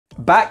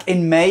Back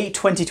in May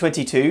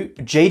 2022,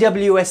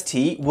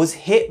 JWST was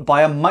hit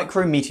by a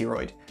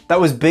micrometeoroid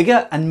that was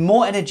bigger and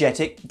more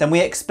energetic than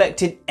we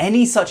expected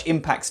any such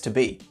impacts to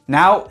be.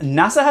 Now,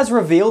 NASA has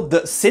revealed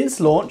that since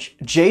launch,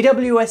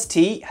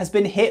 JWST has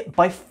been hit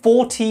by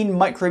 14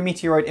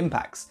 micrometeoroid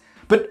impacts,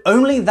 but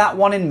only that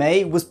one in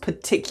May was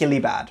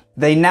particularly bad.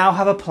 They now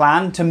have a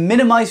plan to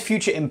minimize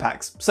future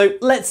impacts, so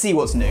let's see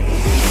what's new.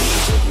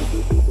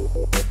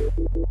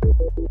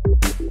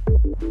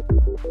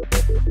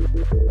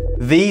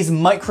 These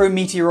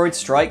micrometeoroid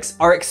strikes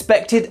are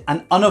expected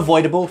and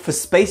unavoidable for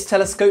space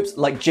telescopes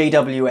like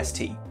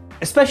JWST,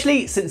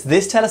 especially since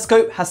this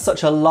telescope has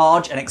such a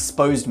large and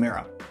exposed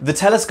mirror. The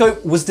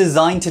telescope was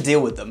designed to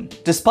deal with them,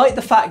 despite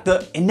the fact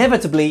that,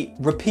 inevitably,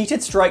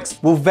 repeated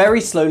strikes will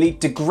very slowly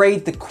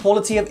degrade the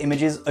quality of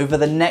images over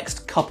the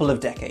next couple of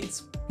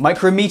decades.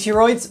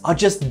 Micrometeoroids are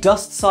just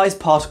dust-sized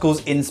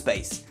particles in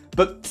space,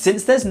 but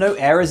since there's no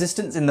air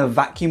resistance in the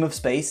vacuum of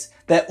space,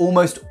 they're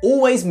almost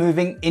always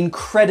moving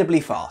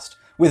incredibly fast,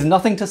 with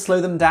nothing to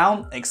slow them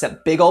down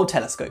except big old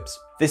telescopes.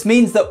 This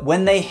means that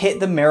when they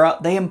hit the mirror,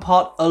 they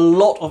impart a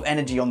lot of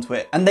energy onto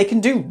it, and they can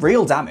do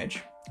real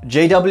damage.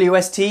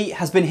 JWST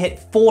has been hit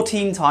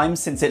 14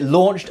 times since it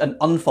launched and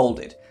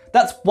unfolded.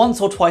 That's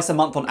once or twice a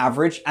month on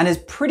average, and is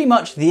pretty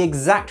much the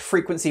exact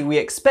frequency we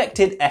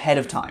expected ahead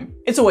of time.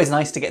 It's always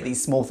nice to get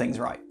these small things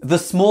right. The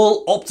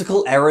small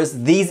optical errors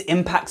these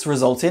impacts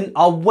result in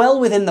are well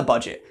within the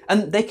budget,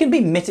 and they can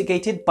be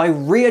mitigated by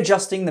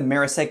readjusting the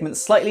mirror segment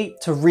slightly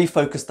to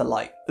refocus the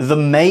light. The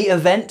May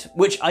event,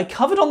 which I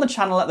covered on the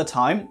channel at the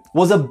time,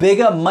 was a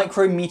bigger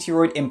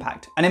micrometeoroid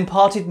impact and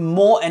imparted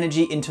more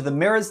energy into the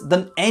mirrors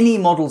than any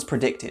models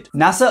predicted.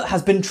 NASA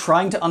has been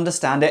trying to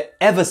understand it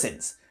ever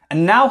since,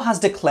 and now has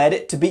declared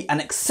it to be an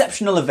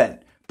exceptional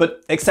event,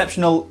 but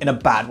exceptional in a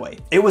bad way.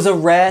 It was a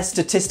rare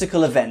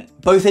statistical event,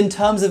 both in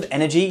terms of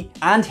energy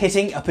and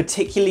hitting a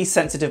particularly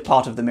sensitive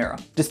part of the mirror.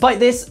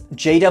 Despite this,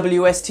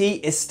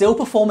 JWST is still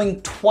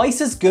performing twice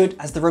as good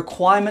as the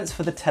requirements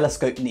for the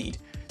telescope need,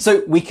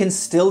 so we can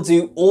still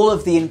do all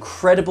of the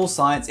incredible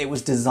science it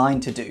was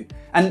designed to do,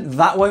 and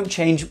that won't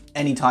change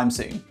anytime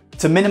soon.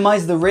 To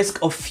minimize the risk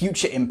of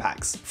future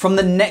impacts, from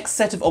the next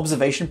set of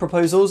observation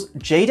proposals,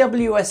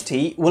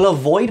 JWST will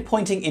avoid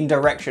pointing in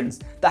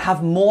directions that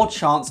have more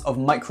chance of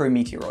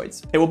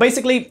micrometeoroids. It will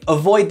basically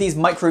avoid these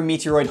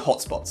micrometeoroid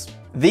hotspots.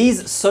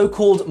 These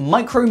so-called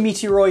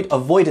micrometeoroid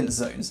avoidance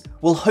zones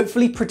will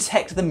hopefully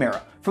protect the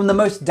mirror from the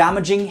most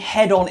damaging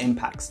head-on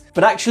impacts,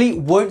 but actually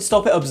won't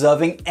stop it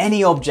observing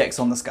any objects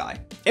on the sky.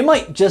 It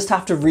might just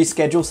have to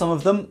reschedule some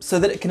of them so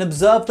that it can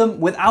observe them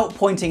without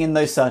pointing in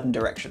those certain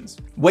directions.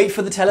 Wait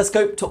for the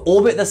telescope to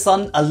orbit the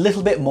sun a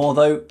little bit more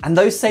though, and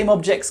those same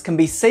objects can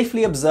be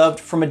safely observed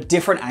from a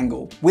different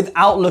angle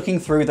without looking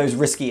through those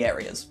risky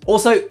areas.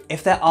 Also,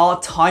 if there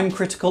are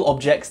time-critical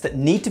objects that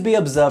need to be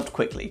observed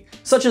quickly,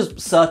 such as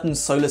certain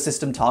solar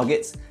system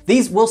targets,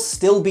 these will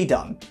still be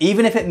done,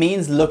 even if it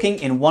means looking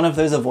in one of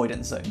those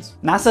avoidance zones.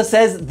 NASA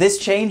says this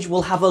change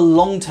will have a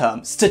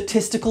long-term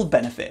statistical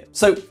benefit.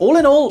 So all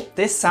in all,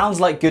 this sounds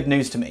like good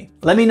news to me.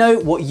 Let me know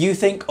what you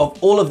think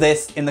of all of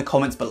this in the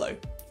comments below.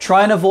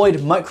 Try and avoid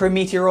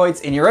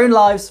micrometeoroids in your own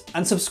lives,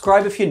 and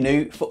subscribe if you're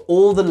new for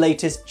all the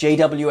latest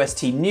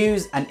JWST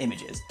news and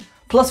images,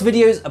 plus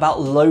videos about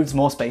loads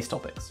more space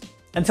topics.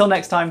 Until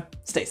next time,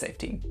 stay safe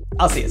team.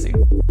 I'll see you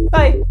soon.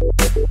 Bye!